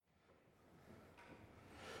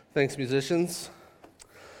Thanks, musicians.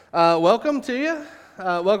 Welcome to you.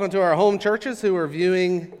 Welcome to our home churches who are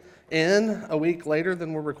viewing in a week later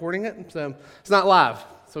than we're recording it. So it's not live,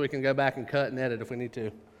 so we can go back and cut and edit if we need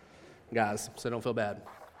to, guys, so don't feel bad.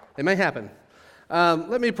 It may happen.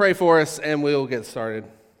 Let me pray for us and we'll get started.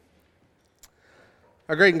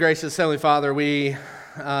 Our great and gracious Heavenly Father, we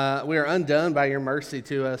are undone by your mercy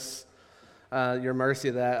to us, your mercy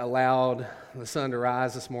that allowed the sun to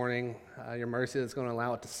rise this morning, your mercy that's going to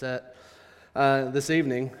allow it to set this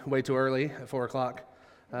evening, way too early at 4 o'clock.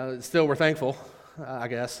 Still, we're thankful, I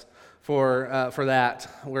guess, for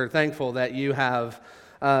that. We're thankful that you have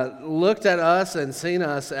looked at us and seen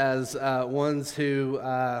us as ones who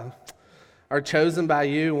are chosen by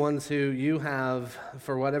you, ones who you have,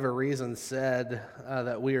 for whatever reason, said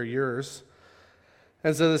that we are yours.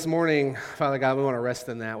 And so this morning, Father God, we want to rest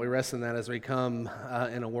in that. We rest in that as we come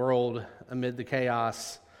in a world amid the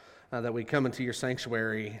chaos, that we come into your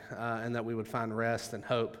sanctuary and that we would find rest and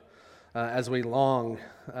hope as we long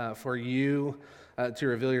for you to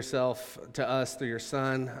reveal yourself to us through your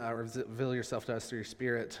Son, reveal yourself to us through your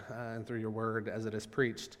Spirit and through your word as it is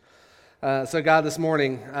preached. So God, this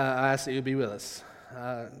morning, I ask that you be with us.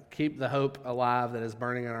 Keep the hope alive that is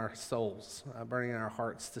burning in our souls, burning in our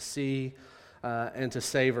hearts to see and to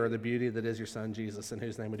savor the beauty that is your Son, Jesus, in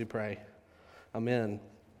whose name we do pray. Amen.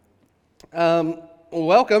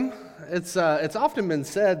 Welcome. It's often been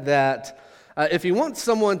said that if you want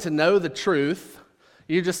someone to know the truth,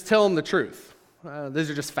 you just tell them the truth. These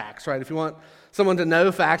are just facts, right? If you want someone to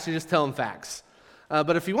know facts, you just tell them facts.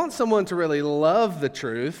 But if you want someone to really love the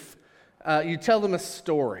truth, you tell them a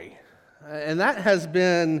story. And that has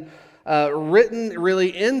been written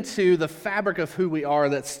really into the fabric of who we are,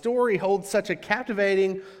 that story holds such a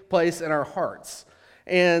captivating place in our hearts.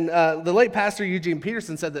 And the late pastor Eugene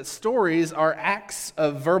Peterson said that stories are acts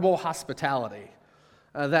of verbal hospitality.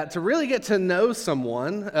 That to really get to know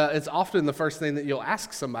someone, it's often the first thing that you'll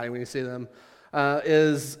ask somebody when you see them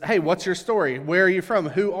is, hey, what's your story? Where are you from?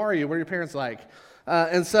 Who are you? What are your parents like?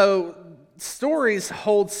 And so stories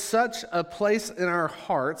hold such a place in our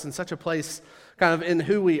hearts and such a place kind of in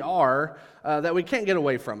who we are that we can't get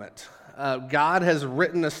away from it. God has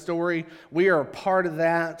written a story. We are a part of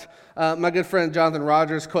that. My good friend Jonathan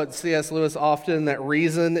Rogers quotes C.S. Lewis often that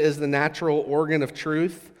reason is the natural organ of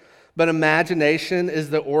truth, but imagination is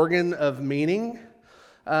the organ of meaning.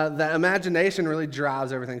 That imagination really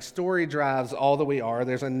drives everything. Story drives all that we are.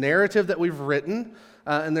 There's a narrative that we've written,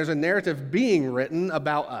 and there's a narrative being written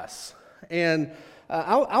about us. And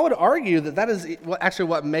I would argue that is actually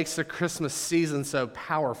what makes the Christmas season so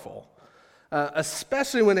powerful.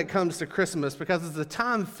 Especially when it comes to Christmas, because it's a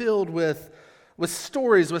time filled with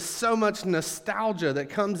stories, with so much nostalgia that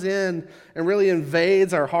comes in and really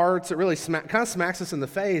invades our hearts. It really kind of smacks us in the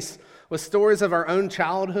face with stories of our own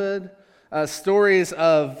childhood, stories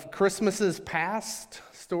of Christmases past,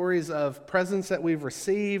 stories of presents that we've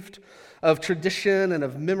received, of tradition and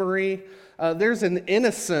of memory. There's an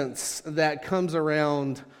innocence that comes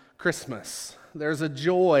around Christmas. There's a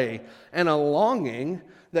joy and a longing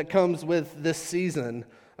that comes with this season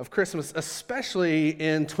of Christmas, especially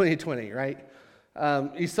in 2020, right?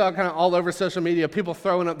 You saw kind of all over social media people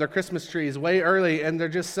throwing up their Christmas trees way early, and they're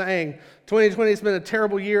just saying 2020 has been a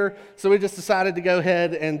terrible year, so we just decided to go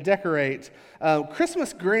ahead and decorate.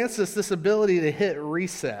 Christmas grants us this ability to hit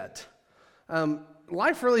reset.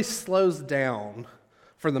 Life really slows down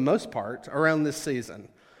for the most part around this season,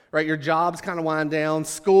 right? Your jobs kind of wind down,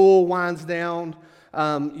 school winds down.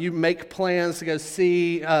 You make plans to go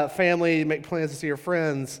see family, you make plans to see your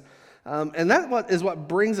friends. And that is what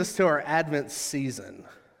brings us to our Advent season.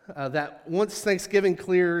 That once Thanksgiving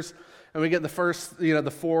clears and we get the first,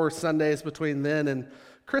 the 4 Sundays between then and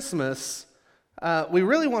Christmas, we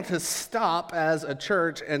really want to stop as a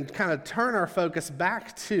church and kind of turn our focus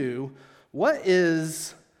back to what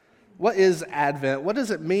is Advent? What does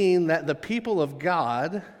it mean that the people of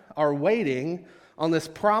God are waiting on this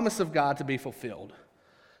promise of God to be fulfilled?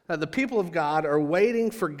 The people of God are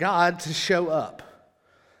waiting for God to show up.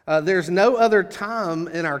 There's no other time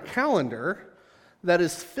in our calendar that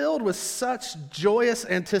is filled with such joyous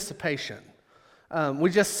anticipation. We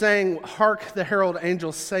just sang "Hark the Herald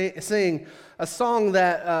Angels Sing," a song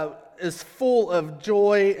that is full of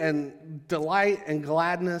joy and delight and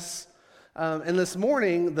gladness. And this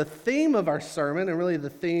morning, the theme of our sermon, and really the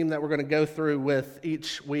theme that we're going to go through with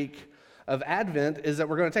each week of Advent, is that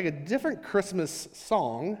we're going to take a different Christmas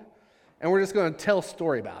song and we're just going to tell a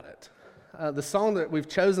story about it. The song that we've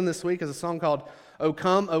chosen this week is a song called O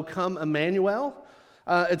Come, Emmanuel.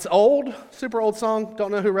 It's old, super old song.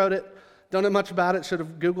 Don't know who wrote it. Don't know much about it. Should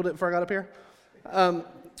have Googled it before I got up here.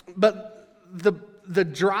 But the the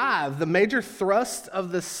drive, the major thrust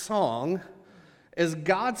of this song is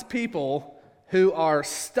God's people who are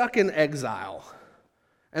stuck in exile,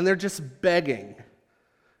 and they're just begging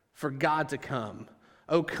for God to come.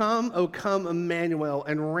 O come, Emmanuel,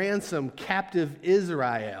 and ransom captive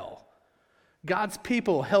Israel. God's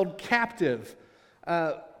people held captive,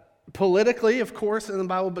 politically, of course, in the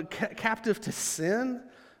Bible, but captive to sin,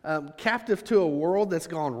 captive to a world that's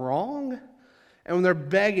gone wrong. And when they're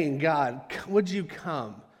begging God, would you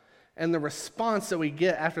come? And the response that we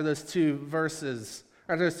get after those two verses,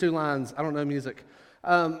 after those two lines, I don't know music,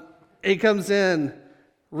 it comes in,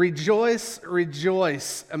 rejoice,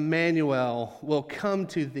 rejoice, Emmanuel will come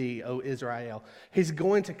to thee, O Israel. He's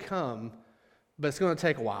going to come, but it's going to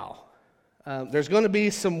take a while. There's going to be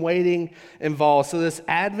some waiting involved. So this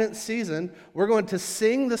Advent season, we're going to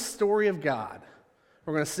sing the story of God.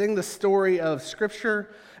 We're going to sing the story of Scripture,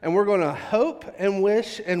 and we're going to hope and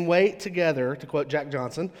wish and wait together, to quote Jack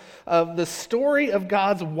Johnson, of the story of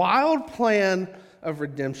God's wild plan of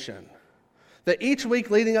redemption. That each week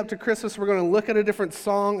leading up to Christmas, we're going to look at a different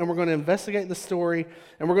song, and we're going to investigate the story,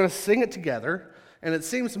 and we're going to sing it together. And it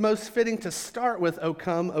seems most fitting to start with O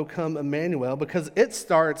come, Emmanuel, because it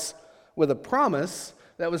starts with a promise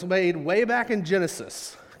that was made way back in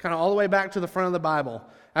Genesis, kind of all the way back to the front of the Bible.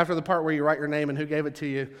 After the part where you write your name and who gave it to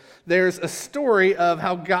you, there's a story of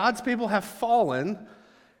how God's people have fallen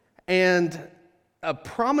and a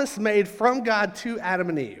promise made from God to Adam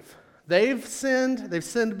and Eve. They've sinned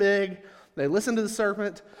big, they listened to the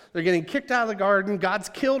serpent, they're getting kicked out of the garden, God's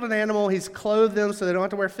killed an animal, he's clothed them so they don't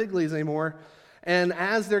have to wear fig leaves anymore, and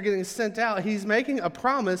as they're getting sent out, he's making a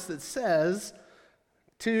promise that says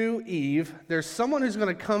to Eve, there's someone who's going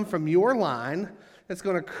to come from your line that's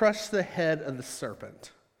going to crush the head of the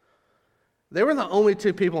serpent. They were the only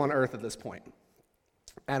two people on earth at this point,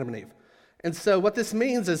 Adam and Eve. And so what this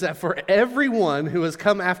means is that for everyone who has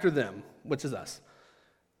come after them, which is us,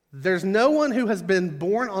 there's no one who has been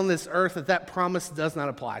born on this earth that promise does not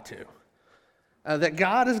apply to. That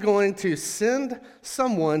God is going to send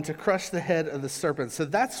someone to crush the head of the serpent. So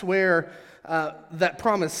that's where that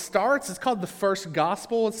promise starts. It's called the first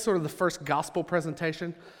gospel. It's sort of the first gospel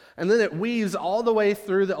presentation. And then it weaves all the way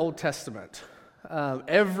through the Old Testament.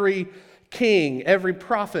 Every king, every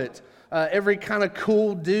prophet, every kind of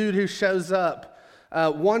cool dude who shows up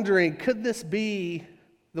wondering, could this be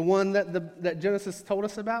the one that Genesis told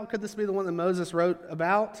us about? Could this be the one that Moses wrote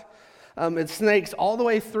about? It snakes all the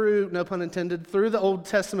way through, no pun intended, through the Old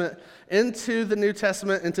Testament, into the New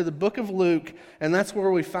Testament, into the book of Luke, and that's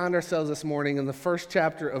where we find ourselves this morning in the first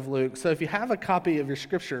chapter of Luke. So if you have a copy of your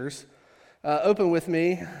scriptures, open with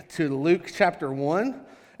me to Luke chapter 1.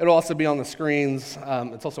 It'll also be on the screens.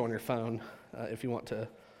 It's also on your phone if you want to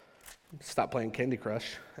stop playing Candy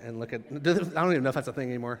Crush and look at. I don't even know if that's a thing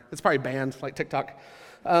anymore. It's probably banned, like TikTok.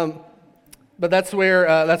 But that's where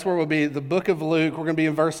we'll be. The book of Luke. We're going to be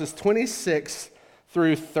in verses 26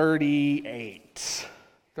 through 38.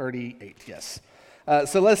 38, yes.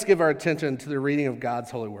 So let's give our attention to the reading of God's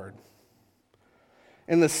holy word.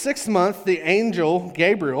 In the 6th month, the angel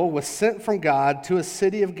Gabriel was sent from God to a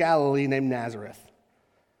city of Galilee named Nazareth,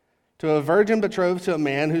 to a virgin betrothed to a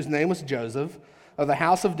man whose name was Joseph, of the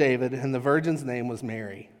house of David, and the virgin's name was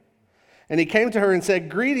Mary. And he came to her and said,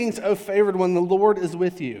 "Greetings, O favored one, the Lord is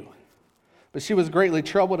with you." But she was greatly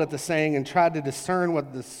troubled at the saying and tried to discern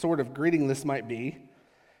what the sort of greeting this might be.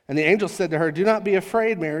 And the angel said to her, "Do not be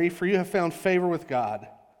afraid, Mary, for you have found favor with God.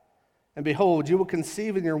 And behold, you will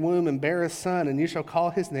conceive in your womb and bear a son, and you shall call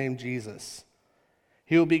his name Jesus.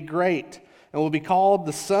 He will be great and will be called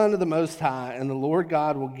the Son of the Most High, and the Lord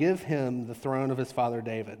God will give him the throne of his father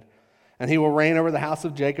David. And he will reign over the house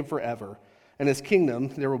of Jacob forever, and his kingdom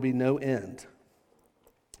there will be no end."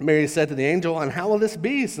 Mary said to the angel, "And how will this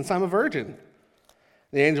be, since I'm a virgin?"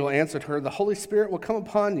 The angel answered her, "The Holy Spirit will come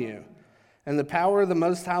upon you, and the power of the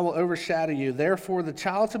Most High will overshadow you. Therefore the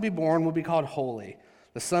child to be born will be called Holy,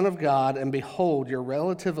 the Son of God. And behold, your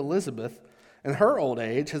relative Elizabeth, in her old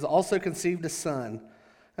age, has also conceived a son.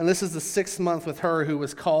 And this is the 6th month with her who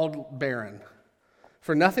was called barren.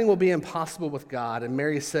 For nothing will be impossible with God." And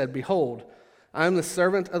Mary said, "Behold, I am the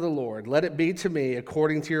servant of the Lord. Let it be to me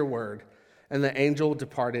according to your word." And the angel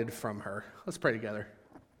departed from her. Let's pray together.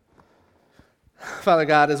 Father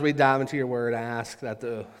God, as we dive into your word, I ask that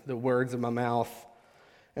the words of my mouth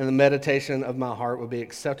and the meditation of my heart will be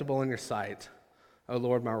acceptable in your sight. O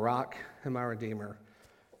Lord, my rock and my redeemer.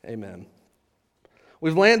 Amen.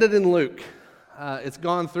 We've landed in Luke. It's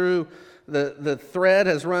gone through, the thread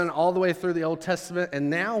has run all the way through the Old Testament, and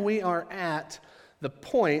now we are at the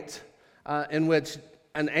point in which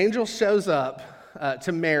an angel shows up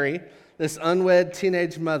to Mary. this unwed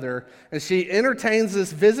teenage mother, and she entertains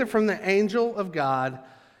this visit from the angel of God.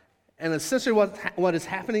 And essentially what is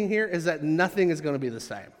happening here is that nothing is going to be the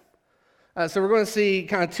same. So we're going to see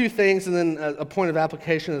kind of two things and then a point of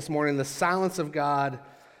application this morning: the silence of God,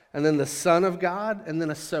 and then the Son of God, and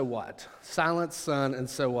then a so what. Silence, Son, and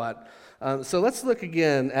so what. So let's look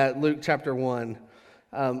again at Luke chapter 1,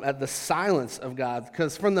 at the silence of God.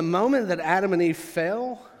 Because from the moment that Adam and Eve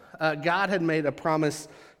fell, God had made a promise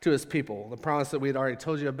to his people, the promise that we had already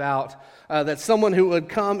told you about, that someone who would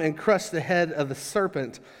come and crush the head of the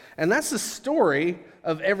serpent. And that's the story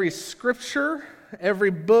of every scripture, every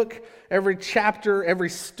book, every chapter, every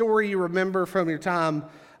story you remember from your time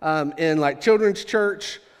in like children's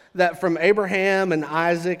church, that from Abraham and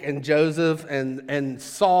Isaac and Joseph and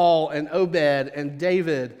Saul and Obed and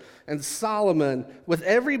David and Solomon, with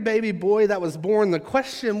every baby boy that was born, the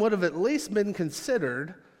question would have at least been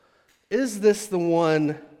considered: is this the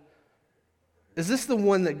one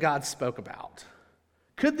that God spoke about?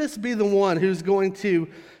 Could this be the one who's going to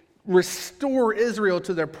restore Israel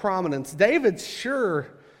to their prominence? David sure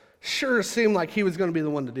seemed like he was going to be the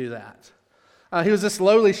one to do that. He was this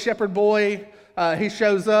lowly shepherd boy. He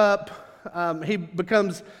shows up. He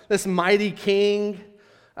becomes this mighty king.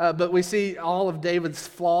 But we see all of David's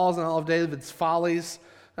flaws and all of David's follies.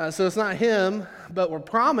 So it's not him, but we're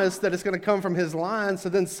promised that it's going to come from his line. So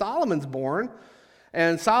then Solomon's born.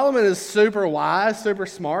 And Solomon is super wise, super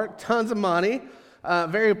smart, tons of money.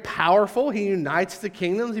 Very powerful. He unites the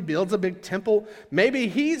kingdoms. He builds a big temple. Maybe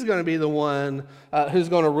he's going to be the one who's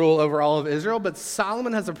going to rule over all of Israel. But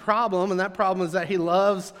Solomon has a problem, and that problem is that he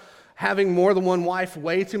loves having more than one wife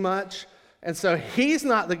way too much. And so he's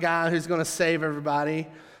not the guy who's going to save everybody.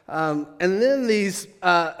 And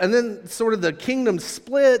then sort of the kingdom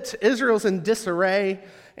split. Israel's in disarray,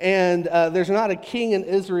 and there's not a king in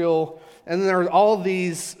Israel. And then there are all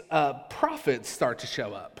these prophets start to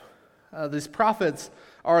show up. These prophets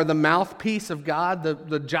are the mouthpiece of God.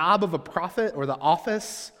 The job of a prophet, or the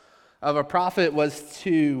office of a prophet, was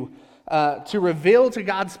to reveal to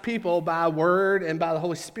God's people by word and by the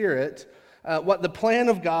Holy Spirit what the plan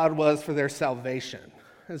of God was for their salvation.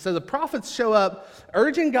 And so the prophets show up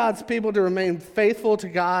urging God's people to remain faithful to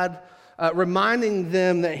God, reminding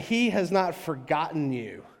them that He has not forgotten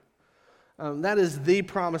you. That is the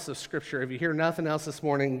promise of Scripture. If you hear nothing else this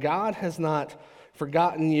morning, God has not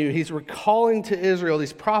forgotten you. He's recalling to Israel,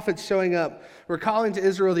 these prophets showing up, recalling to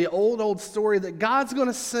Israel the old story that God's going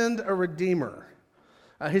to send a redeemer.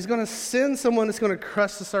 He's going to send someone that's going to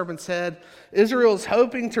crush the serpent's head. Israel is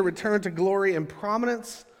hoping to return to glory and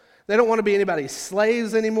prominence. They don't want to be anybody's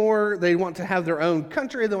slaves anymore. They want to have their own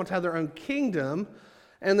country. They want to have their own kingdom.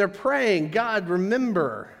 And they're praying, God,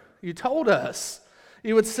 remember, you told us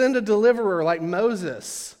you would send a deliverer like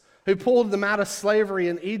Moses, who pulled them out of slavery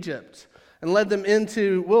in Egypt and led them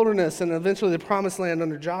into wilderness and eventually the promised land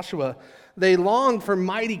under Joshua. They longed for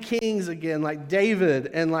mighty kings again, like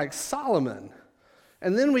David and like Solomon.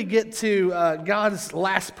 And then we get to God's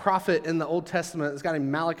last prophet in the Old Testament. It's a guy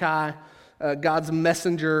named Malachi, God's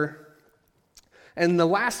messenger. And the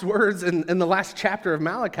last words in the last chapter of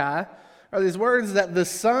Malachi are these words that the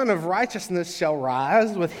Son of Righteousness shall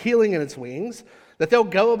rise with healing in its wings, that they'll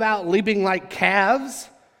go about leaping like calves,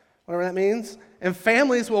 whatever that means, and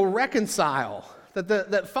families will reconcile,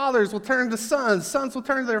 that fathers will turn to sons, sons will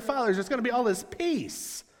turn to their fathers. There's going to be all this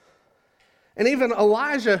peace. And even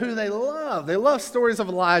Elijah, who they love stories of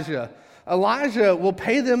Elijah. Elijah will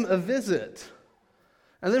pay them a visit.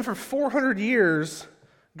 And then for 400 years,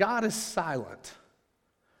 God is silent.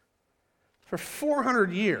 For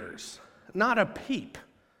 400 years, not a peep.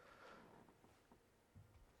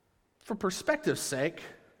 For perspective's sake,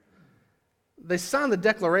 they signed the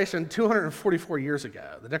Declaration 244 years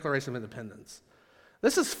ago, the Declaration of Independence.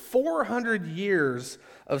 This is 400 years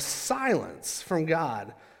of silence from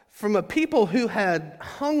God, from a people who had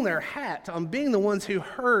hung their hat on being the ones who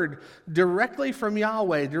heard directly from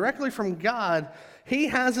Yahweh, directly from God. He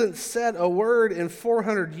hasn't said a word in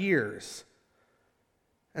 400 years.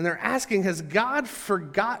 And they're asking, has God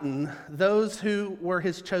forgotten those who were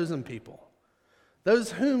His chosen people?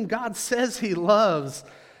 Those whom God says He loves.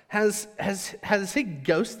 Has He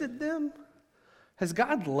ghosted them? Has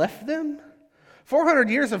God left them? 400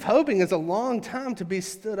 years of hoping is a long time to be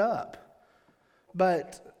stood up.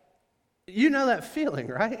 But you know that feeling,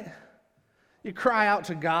 right? You cry out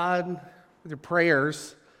to God with your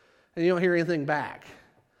prayers, and you don't hear anything back.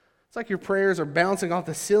 It's like your prayers are bouncing off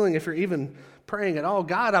the ceiling if you're even praying at all.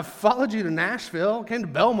 God, I've followed you to Nashville, came to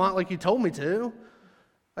Belmont like you told me to.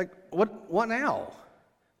 Like, what now?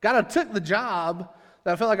 God, I took the job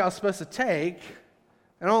that I felt like I was supposed to take,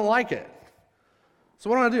 and I don't like it. So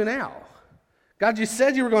what do I do now? God, you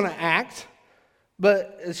said you were going to act,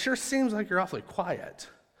 but it sure seems like you're awfully quiet.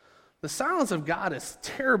 The silence of God is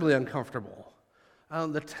terribly uncomfortable.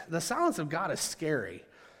 The silence of God is scary.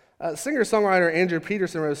 Singer-songwriter Andrew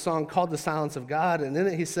Peterson wrote a song called The Silence of God, and in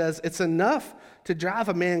it he says, "It's enough to drive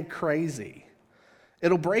a man crazy.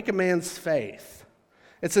 It'll break a man's faith.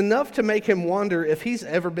 It's enough to make him wonder if he's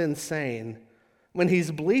ever been sane when he's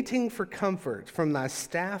bleating for comfort from thy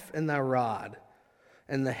staff and thy rod,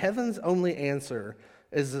 and the heaven's only answer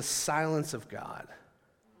is the silence of God."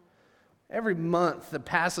 Every month that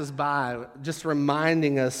passes by, just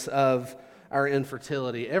reminding us of our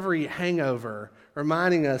infertility, every hangover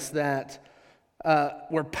reminding us that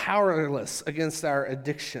we're powerless against our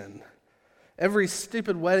addiction, every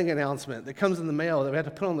stupid wedding announcement that comes in the mail that we have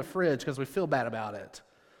to put on the fridge because we feel bad about it,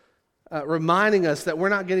 reminding us that we're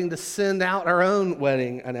not getting to send out our own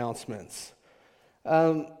wedding announcements.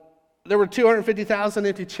 There were 250,000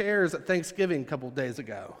 empty chairs at Thanksgiving a couple of days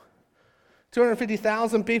ago.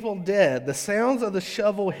 250,000 people dead. The sounds of the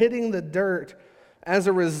shovel hitting the dirt as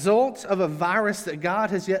a result of a virus that God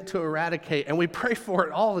has yet to eradicate. And we pray for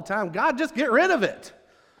it all the time. God, just get rid of it.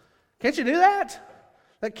 Can't you do that?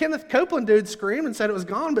 That Kenneth Copeland dude screamed and said it was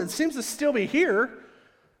gone, but it seems to still be here.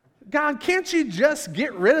 God, can't you just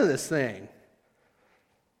get rid of this thing?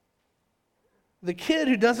 The kid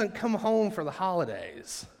who doesn't come home for the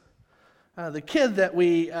holidays. The kid that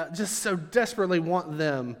we just so desperately want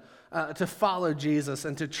them to follow Jesus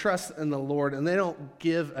and to trust in the Lord, and they don't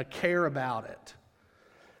give a care about it.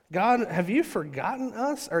 God, have you forgotten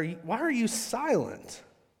us? Why are you silent?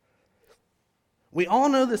 We all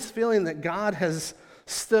know this feeling that God has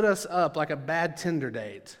stood us up like a bad Tinder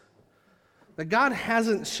date, that God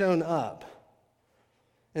hasn't shown up.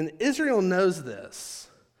 And Israel knows this,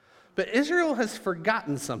 but Israel has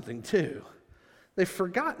forgotten something too. They've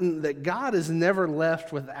forgotten that God is never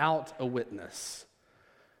left without a witness.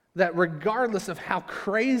 That regardless of how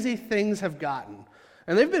crazy things have gotten,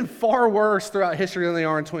 and they've been far worse throughout history than they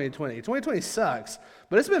are in 2020. 2020 sucks,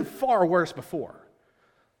 but it's been far worse before.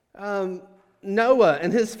 Noah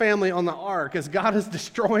and his family on the ark, as God is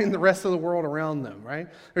destroying the rest of the world around them, right?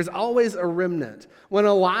 There's always a remnant. When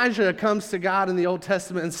Elijah comes to God in the Old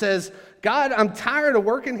Testament and says, God, I'm tired of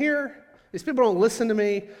working here. These people don't listen to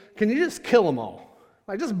me. Can you just kill them all?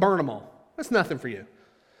 Like, just burn them all. That's nothing for you.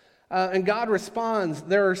 And God responds,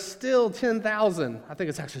 there are still 10,000, I think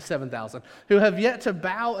it's actually 7,000, who have yet to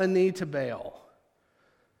bow a knee to Baal.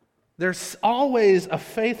 There's always a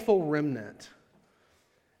faithful remnant.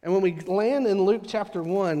 And when we land in Luke chapter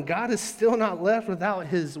 1, God is still not left without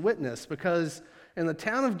his witness, because in the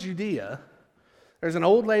town of Judea, there's an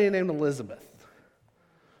old lady named Elizabeth.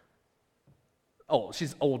 Oh,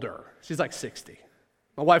 she's older. She's like 60.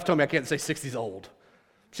 My wife told me I can't say 60's old.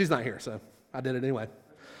 She's not here, so I did it anyway.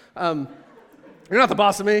 You're not the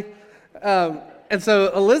boss of me. And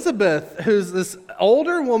so Elizabeth, who's this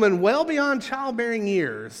older woman well beyond childbearing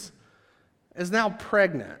years, is now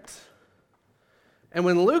pregnant. And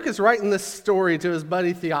when Luke is writing this story to his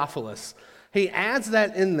buddy Theophilus, he adds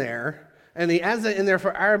that in there, and he adds that in there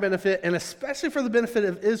for our benefit, and especially for the benefit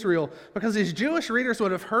of Israel, because these Jewish readers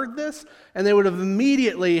would have heard this, and they would have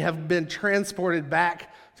immediately have been transported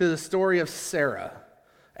back to the story of Sarah,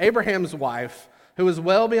 Abraham's wife, who was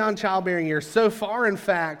well beyond childbearing years, so far, in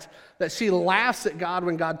fact, that she laughs at God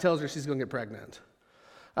when God tells her she's going to get pregnant.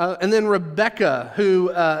 And then Rebecca, who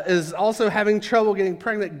is also having trouble getting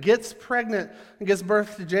pregnant, gets pregnant and gives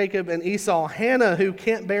birth to Jacob and Esau. Hannah, who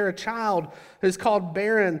can't bear a child, who's called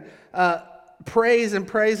barren, prays and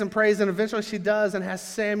prays and prays, and eventually she does and has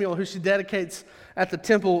Samuel, who she dedicates at the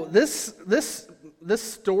temple. This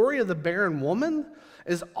story of the barren woman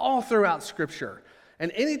is all throughout Scripture.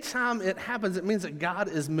 And anytime it happens, it means that God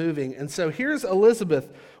is moving. And so here's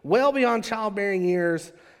Elizabeth, well beyond childbearing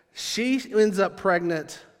years. She ends up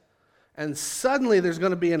pregnant, and suddenly there's going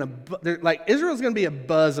to be Israel's going to be a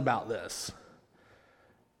buzz about this.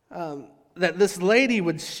 That this lady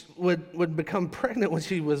would become pregnant when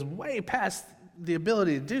she was way past the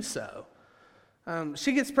ability to do so.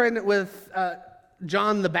 She gets pregnant with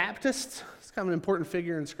John the Baptist. It's kind of an important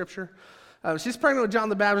figure in Scripture. She's pregnant with John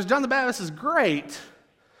the Baptist. John the Baptist is great.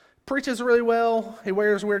 Preaches really well. He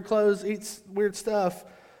wears weird clothes, eats weird stuff.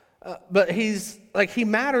 But he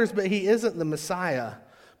matters, but he isn't the Messiah.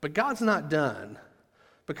 But God's not done,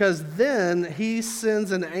 because then he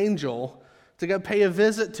sends an angel to go pay a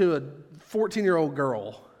visit to a 14-year-old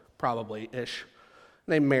girl, probably-ish,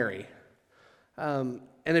 named Mary. And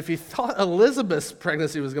if you thought Elizabeth's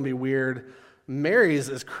pregnancy was going to be weird, Mary's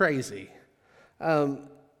is crazy. And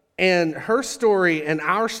And her story and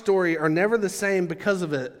our story are never the same because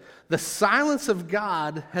of it. The silence of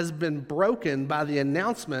God has been broken by the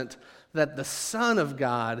announcement that the Son of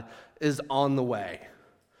God is on the way.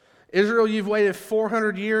 Israel, you've waited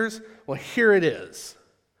 400 years. Well, here it is.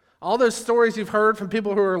 All those stories you've heard from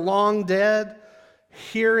people who are long dead,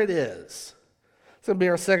 here it is. It's going to be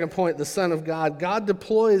our second point, the Son of God. God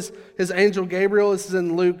deploys his angel Gabriel. This is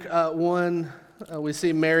in Luke 1. We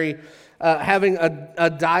see Mary having a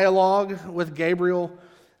dialogue with Gabriel.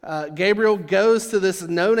 Gabriel goes to this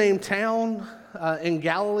no-name town in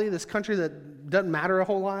Galilee, this country that doesn't matter a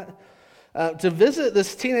whole lot, to visit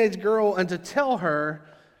this teenage girl and to tell her,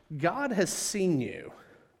 God has seen you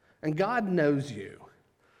and God knows you.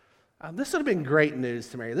 This would have been great news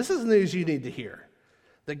to Mary. This is news you need to hear,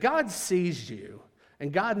 that God sees you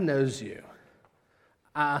and God knows you.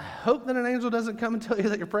 I hope that an angel doesn't come and tell you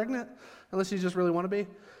that you're pregnant, unless you just really want to be.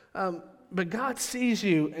 But God sees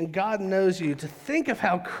you and God knows you. To think of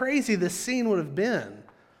how crazy this scene would have been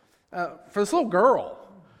for this little girl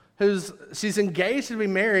she's engaged to be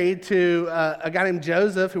married to a guy named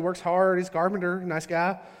Joseph who works hard. He's a carpenter, nice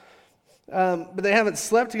guy. But they haven't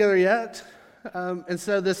slept together yet. And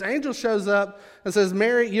so this angel shows up and says,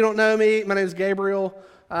 Mary, you don't know me. My name is Gabriel.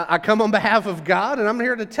 I come on behalf of God, and I'm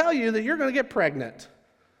here to tell you that you're going to get pregnant.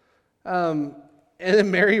 And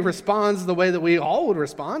then Mary responds the way that we all would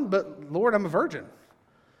respond, but Lord, I'm a virgin.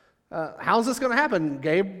 How's this going to happen?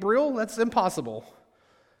 Gabriel, that's impossible.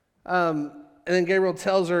 And then Gabriel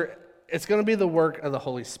tells her it's going to be the work of the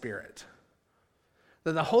Holy Spirit.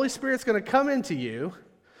 That the Holy Spirit's going to come into you,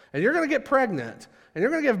 and you're going to get pregnant, and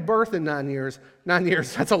you're going to give birth in 9 years. 9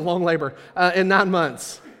 years, that's a long labor, in 9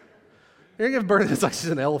 months. You're going to give birth, it's like she's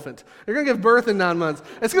an elephant. You're going to give birth in 9 months.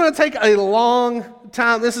 It's going to take a long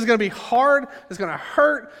time. This is going to be hard. It's going to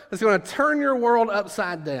hurt. It's going to turn your world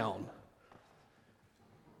upside down.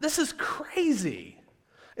 This is crazy.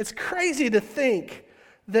 It's crazy to think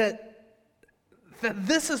that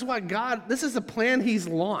this is what God, this is the plan he's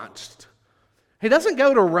launched. He doesn't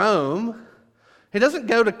go to Rome. He doesn't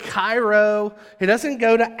go to Cairo. He doesn't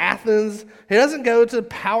go to Athens. He doesn't go to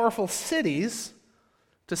powerful cities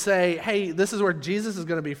to say, hey, this is where Jesus is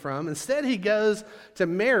going to be from. Instead, he goes to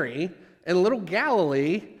Mary in little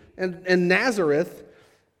Galilee and Nazareth,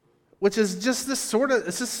 which is just this sort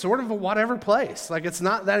of a whatever place. Like, it's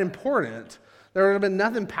not that important. There would have been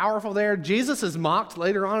nothing powerful there. Jesus is mocked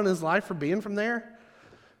later on in his life for being from there.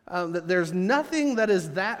 That there's nothing that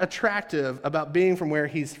is that attractive about being from where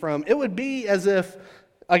he's from. It would be as if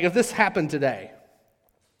this happened today.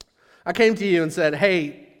 I came to you and said,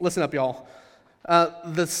 hey, listen up, y'all.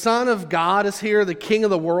 The Son of God is here. The King of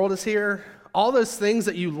the world is here. All those things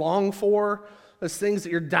that you long for, those things that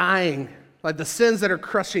you're dying, like the sins that are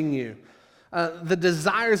crushing you, the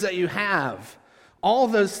desires that you have, all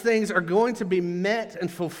those things are going to be met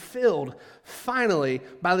and fulfilled finally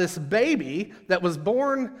by this baby that was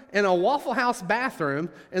born in a Waffle House bathroom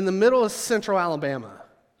in the middle of Central Alabama.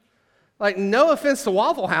 Like, no offense to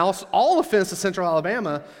Waffle House, all offense to Central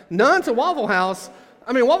Alabama, none to Waffle House.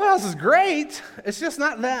 I mean, Waffle House is great. It's just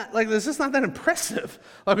not that, it's just not that impressive.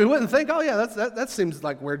 Like, we wouldn't think, oh yeah, that seems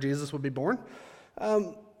like where Jesus would be born.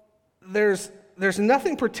 There's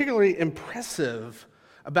nothing particularly impressive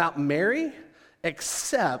about Mary,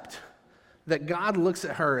 except that God looks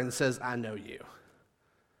at her and says, I know you,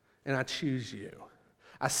 and I choose you.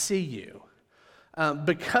 I see you.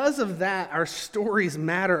 Because of that, our stories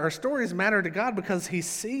matter. Our stories matter to God because he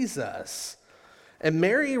sees us. And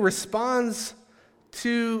Mary responds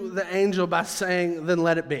to the angel by saying, then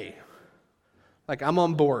let it be. Like, I'm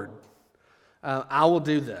on board. I will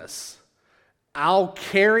do this. I'll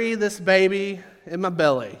carry this baby in my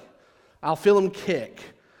belly. I'll feel him kick.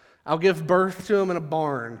 I'll give birth to him in a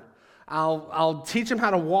barn. I'll teach him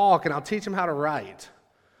how to walk, and I'll teach him how to write.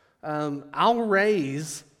 I'll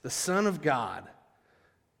raise the Son of God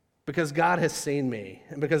because God has seen me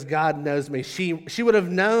and because God knows me. She would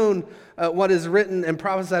have known what is written and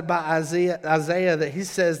prophesied by Isaiah that he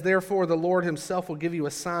says, therefore the Lord himself will give you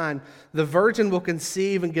a sign. The virgin will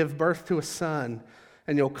conceive and give birth to a son,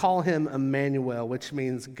 and you'll call him Emmanuel, which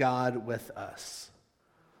means God with us.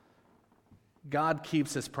 God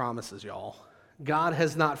keeps his promises, y'all. God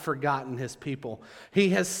has not forgotten his people. He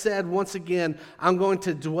has said once again, I'm going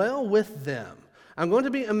to dwell with them. I'm going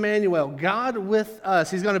to be Emmanuel, God with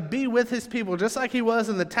us. He's going to be with his people just like he was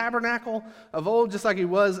in the tabernacle of old, just like he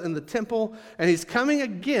was in the temple. And he's coming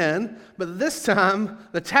again, but this time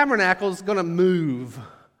the tabernacle is going to move.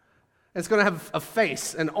 It's going to have a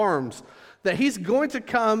face and arms. That he's going to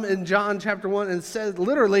come in John chapter 1 and says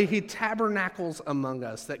literally he tabernacles among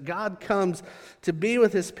us. That God comes to be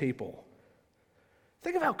with his people.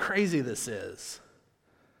 Think of how crazy this is.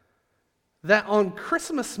 That on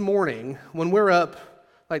Christmas morning, when we're up,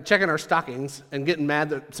 like checking our stockings and getting mad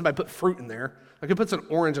that somebody put fruit in there, like who puts an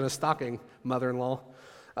orange in a stocking, mother-in-law?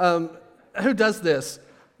 Who does this?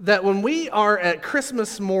 That when we are at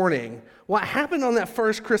Christmas morning, what happened on that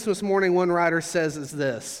first Christmas morning, one writer says, is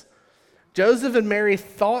this: Joseph and Mary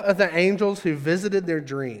thought of the angels who visited their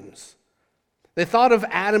dreams. They thought of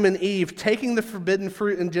Adam and Eve taking the forbidden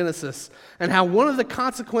fruit in Genesis, and how one of the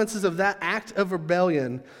consequences of that act of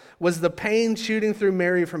rebellion was the pain shooting through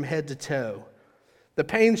Mary from head to toe. The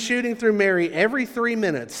pain shooting through Mary every 3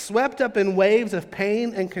 minutes, swept up in waves of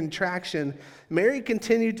pain and contraction. Mary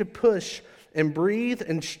continued to push and breathe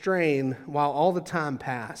and strain while all the time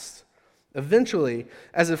passed. Eventually,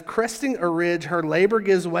 as if cresting a ridge, her labor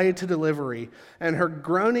gives way to delivery, and her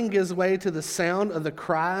groaning gives way to the sound of the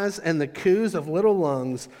cries and the coos of little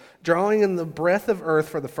lungs, drawing in the breath of earth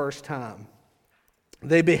for the first time.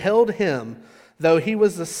 They beheld him, though he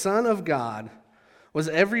was the Son of God, was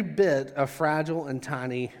every bit a fragile and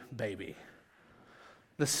tiny baby.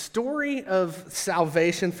 The story of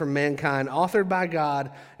salvation for mankind, authored by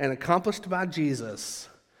God and accomplished by Jesus,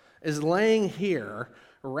 is laying here,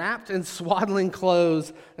 wrapped in swaddling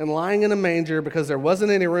clothes and lying in a manger because there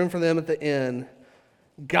wasn't any room for them at the inn.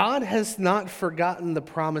 God has not forgotten the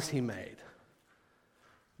promise he made.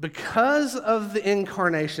 Because of the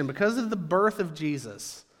incarnation, because of the birth of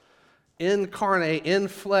Jesus, incarnate, in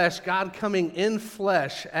flesh, God coming in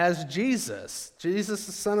flesh as Jesus, the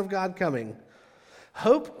Son of God coming,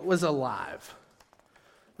 hope was alive.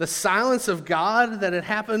 The silence of God that had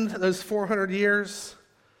happened those 400 years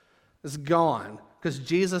is gone because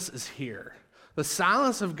Jesus is here. The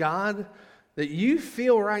silence of God that you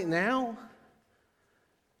feel right now,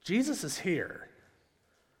 Jesus is here.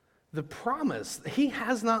 The promise, he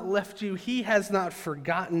has not left you, he has not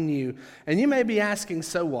forgotten you. And you may be asking,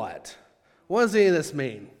 so what? What does any of this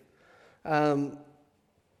mean? I'm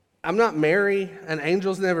not Mary, and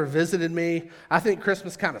angels never visited me. I think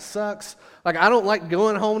Christmas kind of sucks. Like, I don't like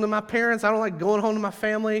going home to my parents. I don't like going home to my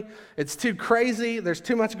family. It's too crazy. There's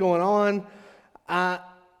too much going on.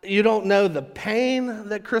 You don't know the pain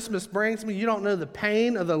that Christmas brings me. You don't know the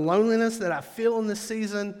pain of the loneliness that I feel in this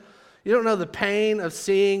season. You don't know the pain of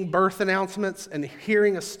seeing birth announcements and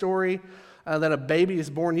hearing a story that a baby is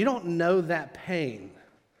born. You don't know that pain.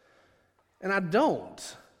 And I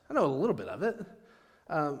don't. I know a little bit of it.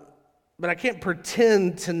 But I can't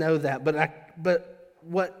pretend to know that. But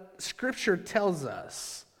what Scripture tells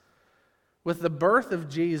us with the birth of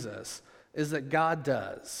Jesus is that God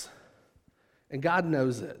does. And God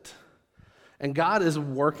knows it. And God is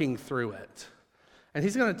working through it. And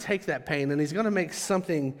he's going to take that pain and he's going to make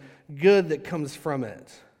something good that comes from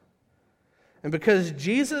it. And because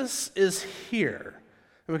Jesus is here,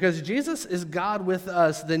 and because Jesus is God with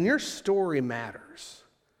us, then your story matters.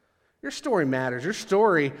 Your story matters. Your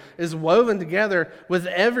story is woven together with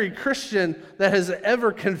every Christian that has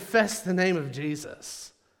ever confessed the name of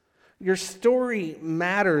Jesus. Your story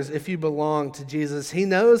matters if you belong to Jesus. He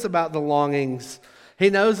knows about the longings. He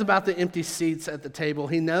knows about the empty seats at the table.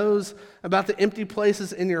 He knows about the empty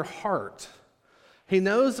places in your heart. He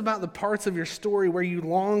knows about the parts of your story where you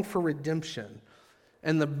long for redemption.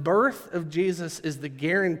 And the birth of Jesus is the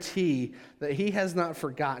guarantee that he has not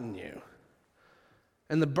forgotten you.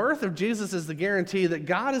 And the birth of Jesus is the guarantee that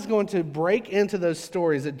God is going to break into those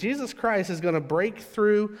stories, that Jesus Christ is going to break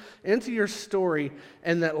through into your story,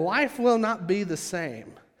 and that life will not be the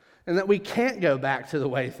same, and that we can't go back to the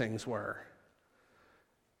way things were.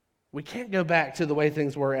 We can't go back to the way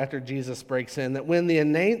things were after Jesus breaks in, that when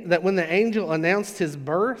the angel announced his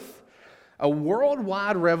birth, a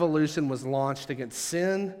worldwide revolution was launched against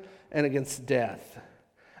sin and against death.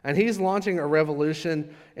 And he's launching a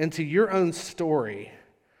revolution into your own story,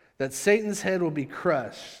 that Satan's head will be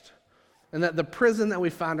crushed, and that the prison that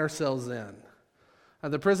we find ourselves in,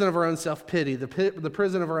 the prison of our own self-pity, the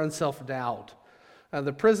prison of our own self-doubt,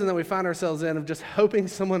 the prison that we find ourselves in of just hoping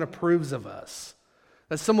someone approves of us,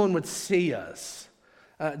 that someone would see us.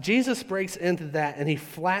 Jesus breaks into that and he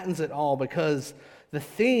flattens it all, because the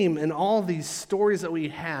theme in all these stories that we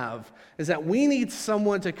have is that we need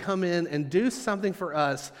someone to come in and do something for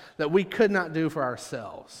us that we could not do for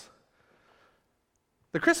ourselves.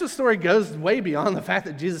 The Christmas story goes way beyond the fact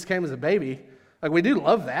that Jesus came as a baby. Like, we do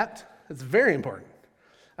love that. It's very important.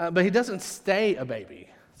 But he doesn't stay a baby.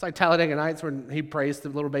 It's like Talladega Nights when he prays to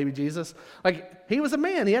little baby Jesus. Like, he was a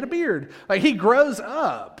man. He had a beard. Like, he grows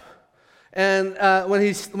up. And when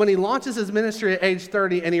he launches his ministry at age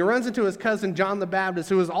 30, and he runs into his cousin John the Baptist,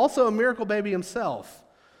 who was also a miracle baby himself,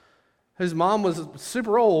 whose mom was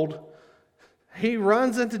super old, he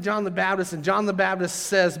runs into John the Baptist, and John the Baptist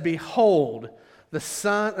says, behold,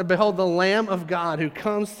 behold the Lamb of God who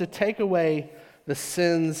comes to take away the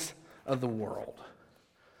sins of the world.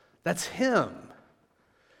 That's him.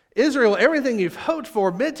 Israel, everything you've hoped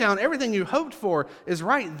for, Midtown, everything you hoped for is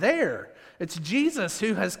right there. It's Jesus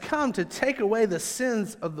who has come to take away the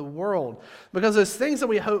sins of the world. Because those things that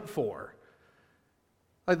we hope for,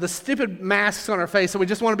 like the stupid masks on our face, so we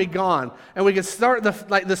just want to be gone. And we can start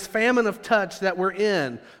this famine of touch that we're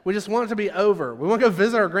in. We just want it to be over. We want to go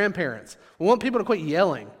visit our grandparents. We want people to quit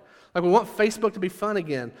yelling. Like we want Facebook to be fun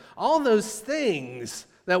again. All those things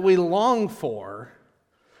that we long for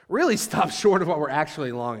really stop short of what we're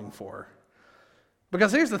actually longing for.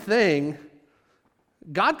 Because here's the thing,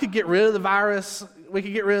 God could get rid of the virus, we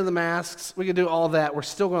could get rid of the masks, we could do all that. We're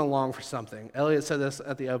still going to long for something. Elliot said this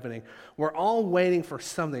at the opening. We're all waiting for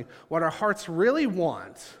something. What our hearts really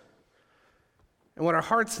want and what our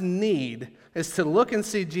hearts need is to look and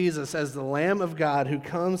see Jesus as the Lamb of God who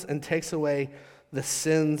comes and takes away the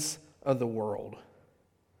sins of the world.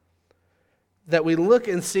 That we look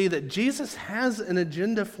and see that Jesus has an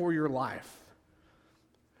agenda for your life.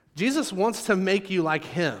 Jesus wants to make you like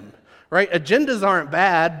him. Right? Agendas aren't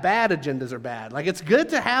bad. Bad agendas are bad. Like, it's good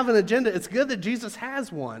to have an agenda. It's good that Jesus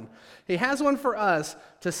has one. He has one for us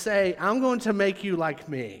to say, I'm going to make you like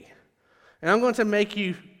me. And I'm going to make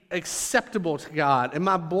you acceptable to God. And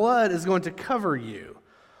my blood is going to cover you.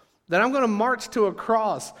 That I'm going to march to a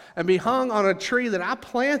cross and be hung on a tree that I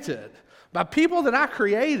planted by people that I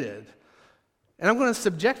created. And I'm going to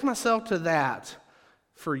subject myself to that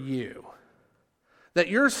for you. That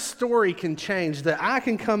your story can change, that I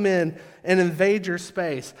can come in and invade your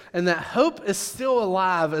space, and that hope is still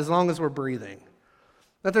alive as long as we're breathing.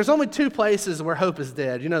 That there's only two places where hope is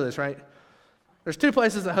dead. You know this, right? There's two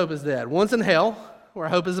places that hope is dead. One's in hell, where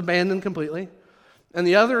hope is abandoned completely, and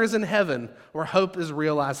the other is in heaven, where hope is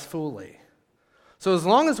realized fully. So as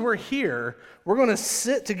long as we're here, we're going to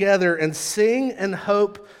sit together and sing and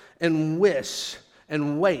hope and wish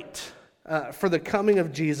and wait for the coming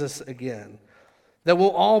of Jesus again. That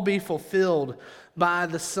we'll all be fulfilled by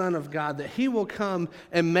the Son of God, that he will come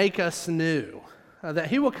and make us new, that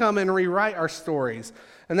he will come and rewrite our stories,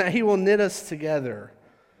 and that he will knit us together.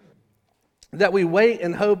 That we wait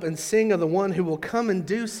and hope and sing of the one who will come and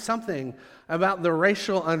do something about the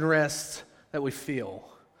racial unrest that we feel.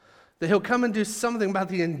 That he'll come and do something about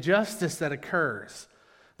the injustice that occurs.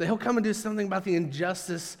 That he'll come and do something about the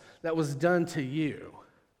injustice that was done to you.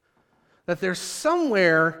 That there's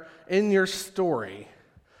somewhere in your story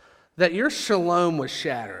that your shalom was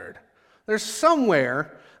shattered. There's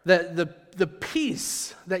somewhere that the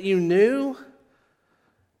peace that you knew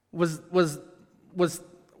was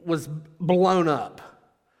blown up.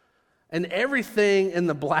 And everything in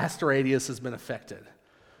the blast radius has been affected.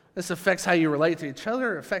 This affects how you relate to each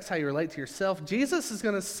other. It affects how you relate to yourself. Jesus is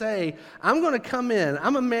going to say, I'm going to come in.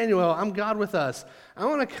 I'm Emmanuel. I'm God with us. I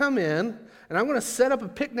want to come in, and I'm going to set up a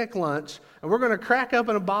picnic lunch, and we're going to crack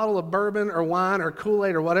open a bottle of bourbon or wine or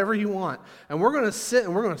Kool-Aid or whatever you want, and we're going to sit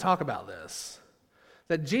and we're going to talk about this.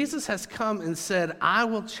 That Jesus has come and said, I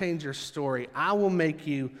will change your story. I will make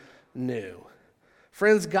you new.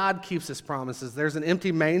 Friends, God keeps his promises. There's an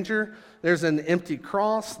empty manger, there's an empty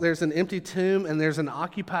cross, there's an empty tomb, and there's an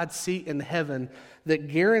occupied seat in heaven that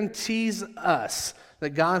guarantees us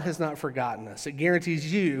that God has not forgotten us. It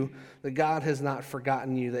guarantees you that God has not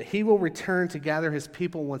forgotten you, that he will return to gather his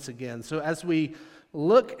people once again. So as we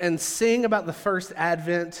look and sing about the first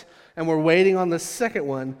Advent, and we're waiting on the second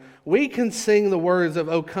one, we can sing the words of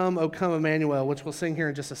O come, Emmanuel, which we'll sing here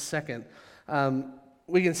in just a second.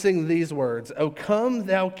 We can sing these words, O come,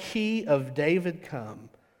 thou key of David, come,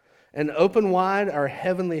 and open wide our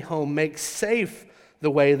heavenly home. Make safe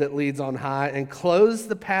the way that leads on high, and close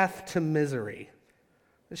the path to misery.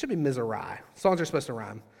 It should be misery. Songs are supposed to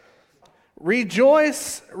rhyme.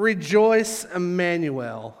 Rejoice, rejoice,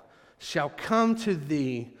 Emmanuel shall come to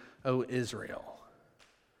thee, O Israel.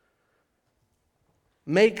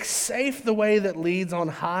 Make safe the way that leads on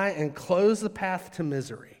high, and close the path to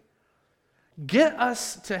misery. Get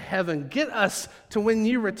us to heaven. Get us to when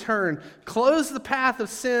you return. Close the path of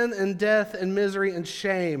sin and death and misery and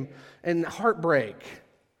shame and heartbreak.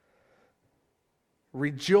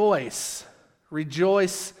 Rejoice.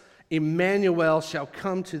 Rejoice. Emmanuel shall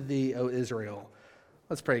come to thee, O Israel.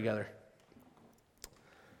 Let's pray together.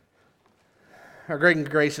 Our great and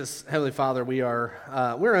gracious Heavenly Father,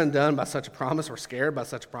 we're undone by such a promise. We're scared by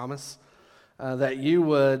such a promise that you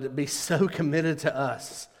would be so committed to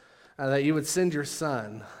us. That you would send your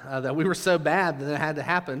son, that we were so bad that it had to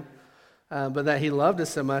happen, but that he loved us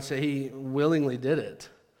so much that he willingly did it.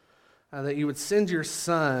 That you would send your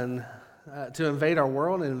son to invade our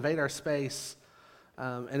world and invade our space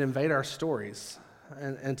and invade our stories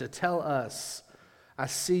and to tell us, I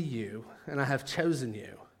see you and I have chosen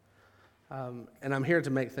you and I'm here to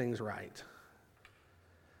make things right.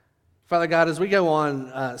 Father God, as we go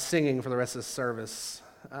on singing for the rest of the service,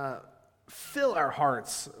 fill our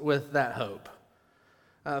hearts with that hope.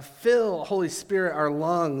 Fill, Holy Spirit, our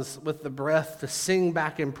lungs with the breath to sing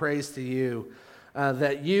back in praise to you,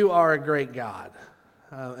 that you are a great God,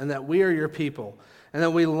 and that we are your people, and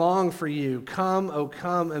that we long for you. Come, O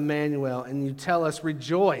come, Emmanuel, and you tell us,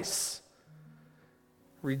 rejoice,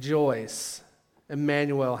 rejoice,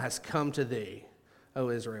 Emmanuel has come to thee, O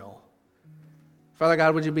Israel. Father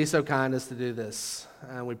God, would you be so kind as to do this?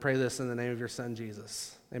 We pray this in the name of your Son,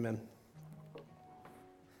 Jesus. Amen.